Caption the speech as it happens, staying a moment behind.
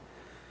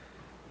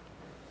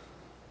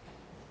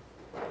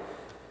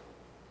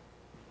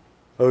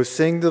O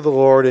sing to the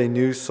Lord a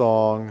new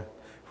song,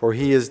 for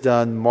he has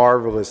done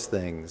marvelous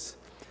things.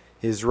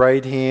 His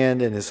right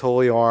hand and his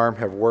holy arm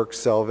have worked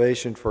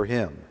salvation for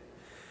him.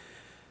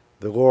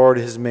 The Lord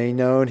has made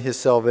known his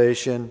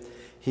salvation.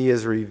 He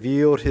has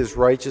revealed his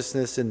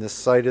righteousness in the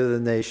sight of the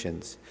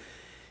nations.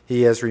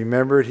 He has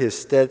remembered his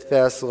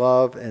steadfast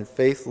love and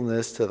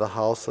faithfulness to the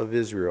house of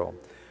Israel.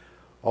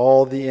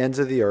 All the ends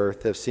of the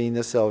earth have seen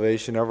the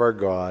salvation of our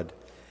God.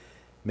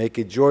 Make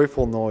a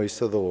joyful noise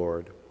to the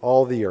Lord,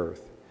 all the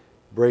earth.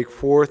 Break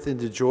forth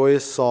into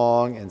joyous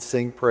song and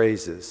sing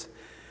praises.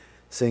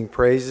 Sing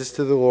praises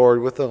to the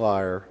Lord with the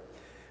lyre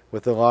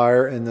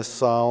and the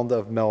sound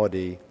of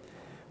melody,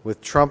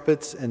 with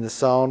trumpets and the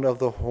sound of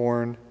the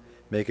horn.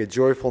 Make a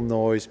joyful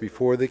noise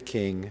before the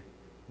King,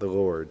 the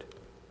Lord.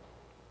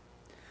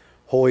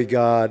 Holy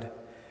God,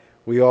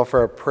 we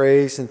offer our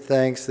praise and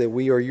thanks that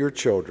we are your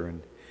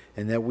children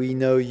and that we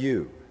know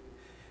you.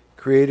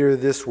 Creator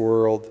of this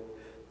world,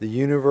 the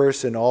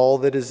universe and all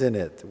that is in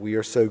it, we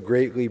are so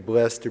greatly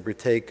blessed to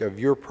partake of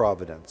your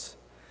providence.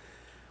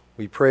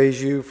 We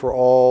praise you for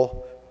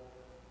all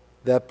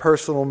that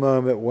personal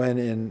moment when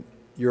in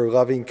your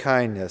loving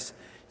kindness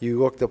you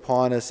looked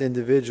upon us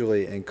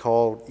individually and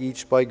called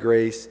each by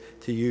grace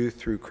to you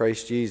through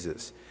Christ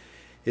Jesus.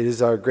 It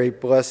is our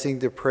great blessing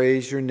to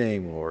praise your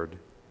name, Lord.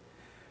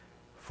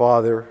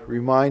 Father,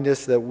 remind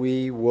us that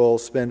we will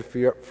spend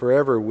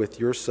forever with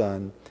your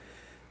Son,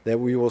 that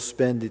we will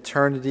spend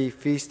eternity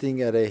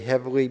feasting at a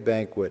heavenly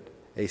banquet,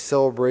 a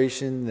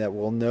celebration that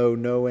will know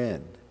no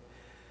end.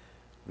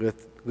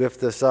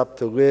 Lift us up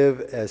to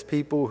live as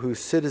people whose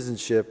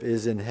citizenship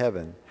is in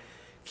heaven.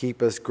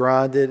 Keep us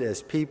grounded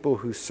as people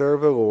who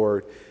serve a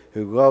Lord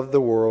who loved the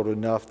world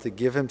enough to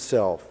give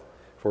himself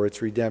for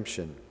its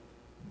redemption.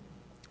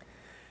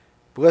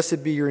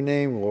 Blessed be your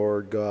name,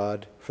 Lord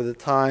God, for the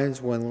times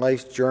when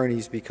life's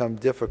journeys become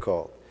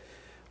difficult,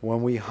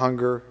 when we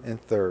hunger and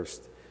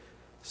thirst,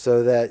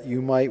 so that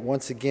you might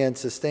once again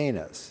sustain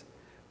us.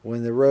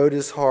 When the road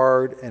is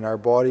hard and our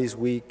bodies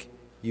weak,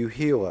 you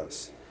heal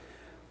us.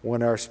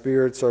 When our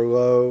spirits are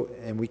low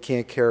and we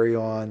can't carry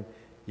on,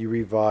 you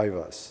revive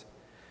us.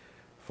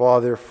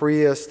 Father,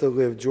 free us to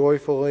live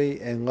joyfully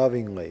and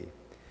lovingly.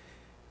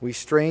 We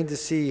strain to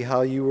see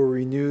how you will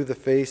renew the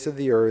face of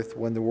the earth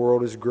when the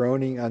world is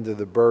groaning under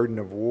the burden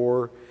of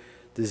war,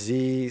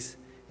 disease,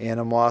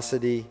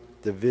 animosity,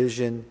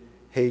 division,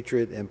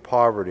 hatred, and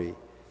poverty.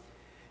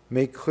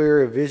 Make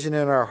clear a vision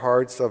in our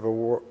hearts of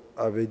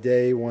a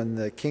day when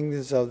the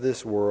kingdoms of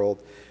this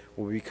world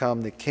will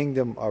become the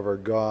kingdom of our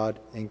God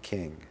and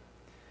King.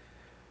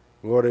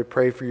 Lord, I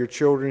pray for your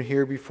children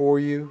here before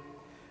you.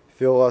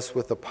 Fill us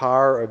with the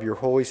power of your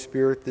Holy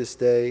Spirit this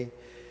day.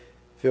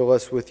 Fill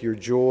us with your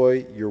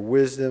joy, your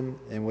wisdom,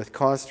 and with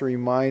constant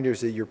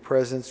reminders that your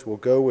presence will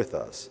go with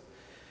us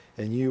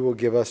and you will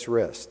give us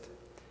rest.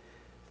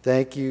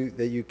 Thank you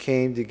that you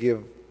came to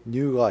give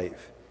new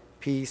life,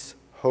 peace,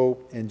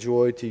 hope, and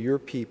joy to your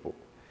people.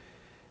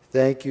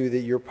 Thank you that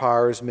your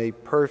power is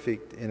made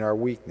perfect in our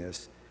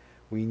weakness.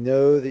 We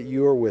know that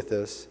you are with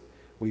us.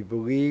 We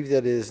believe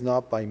that it is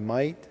not by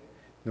might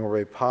nor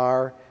by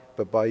power,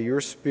 but by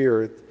your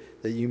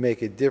Spirit that you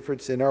make a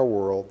difference in our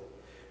world.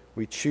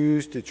 We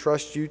choose to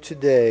trust you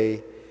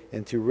today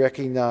and to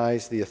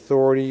recognize the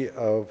authority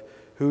of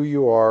who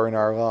you are in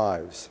our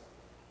lives.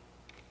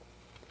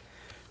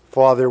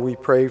 Father, we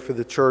pray for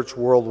the church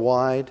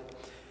worldwide.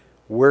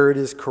 Where it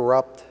is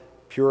corrupt,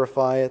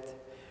 purify it.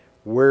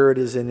 Where it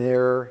is in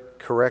error,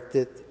 correct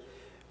it.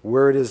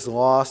 Where it is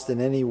lost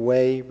in any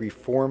way,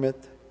 reform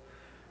it.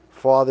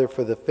 Father,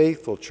 for the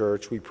faithful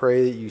church, we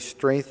pray that you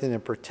strengthen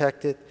and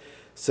protect it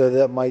so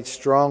that it might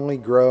strongly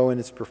grow in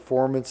its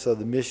performance of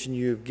the mission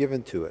you have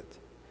given to it,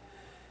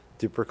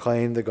 to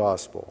proclaim the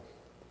gospel.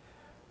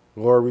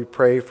 Lord, we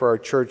pray for our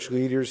church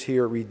leaders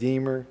here at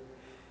Redeemer.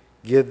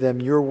 Give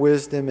them your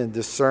wisdom and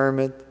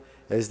discernment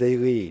as they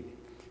lead.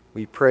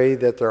 We pray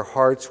that their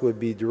hearts would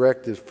be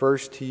directed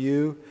first to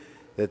you,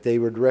 that they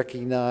would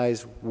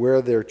recognize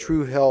where their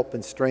true help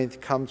and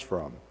strength comes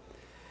from.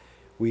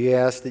 We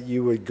ask that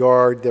you would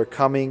guard their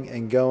coming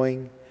and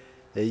going,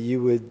 that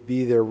you would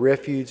be their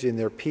refuge and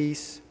their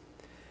peace.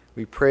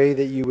 We pray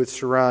that you would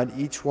surround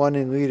each one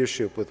in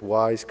leadership with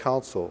wise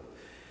counsel,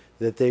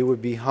 that they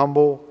would be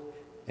humble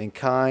and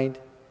kind,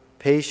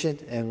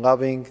 patient and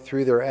loving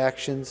through their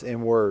actions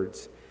and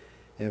words.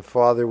 And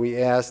Father, we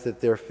ask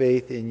that their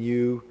faith in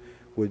you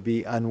would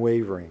be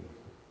unwavering.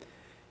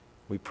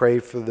 We pray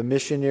for the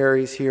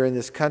missionaries here in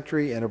this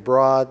country and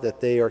abroad, that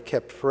they are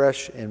kept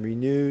fresh and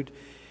renewed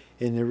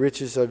in the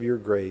riches of your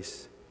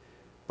grace.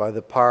 By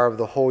the power of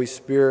the Holy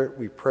Spirit,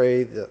 we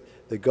pray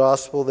that the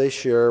gospel they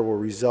share will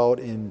result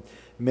in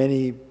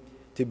many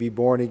to be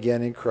born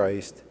again in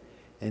Christ,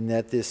 and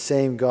that this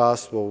same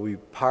gospel will be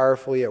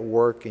powerfully at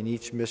work in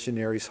each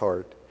missionary's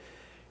heart,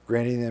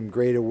 granting them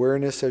great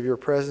awareness of your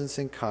presence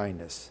and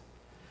kindness.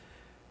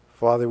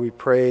 Father, we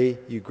pray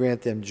you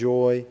grant them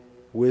joy,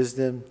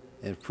 wisdom,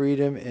 and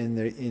freedom in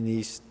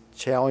these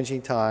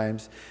challenging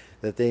times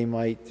that they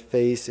might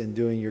face in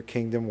doing your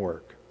kingdom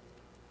work.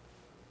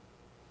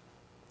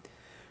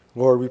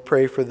 Lord, we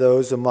pray for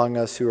those among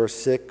us who are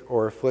sick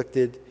or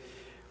afflicted.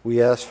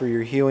 We ask for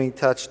your healing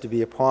touch to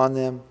be upon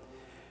them.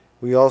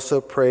 We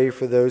also pray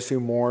for those who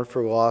mourn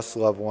for lost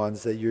loved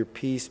ones, that your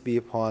peace be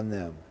upon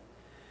them.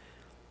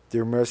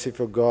 Dear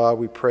merciful God,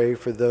 we pray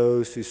for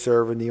those who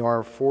serve in the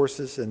armed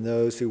forces and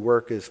those who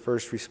work as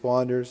first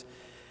responders.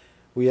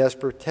 We ask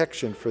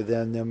protection for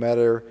them no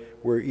matter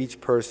where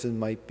each person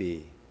might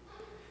be.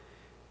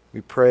 We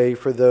pray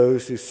for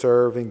those who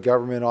serve in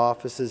government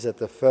offices at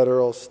the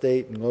federal,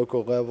 state, and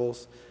local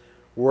levels.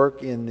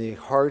 Work in the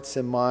hearts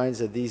and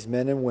minds of these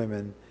men and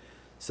women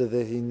so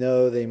that they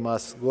know they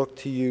must look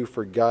to you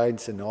for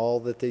guidance in all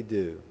that they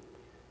do.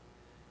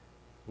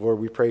 Lord,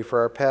 we pray for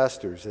our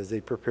pastors as they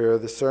prepare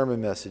the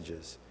sermon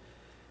messages.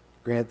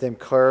 Grant them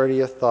clarity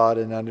of thought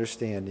and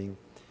understanding.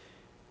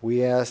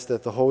 We ask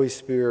that the Holy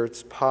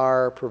Spirit's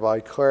power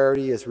provide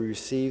clarity as we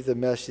receive the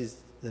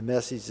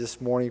message this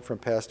morning from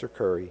Pastor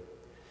Curry.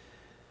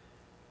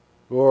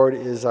 Lord,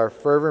 it is our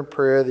fervent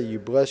prayer that you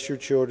bless your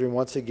children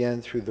once again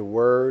through the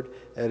word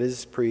that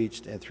is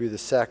preached and through the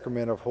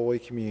sacrament of Holy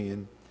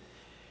Communion.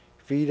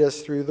 Feed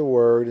us through the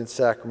word and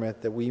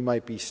sacrament that we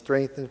might be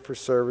strengthened for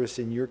service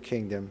in your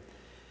kingdom.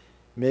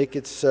 Make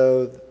it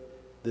so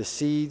the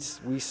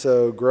seeds we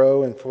sow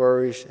grow and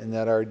flourish, and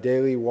that our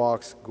daily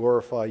walks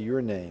glorify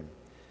your name.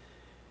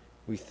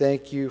 We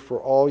thank you for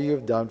all you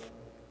have done,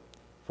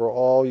 for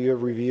all you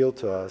have revealed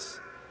to us.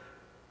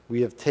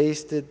 We have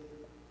tasted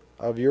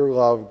of your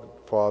love,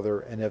 Father,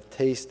 and have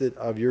tasted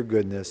of your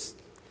goodness.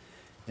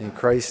 In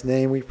Christ's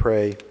name we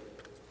pray.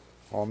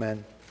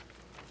 Amen.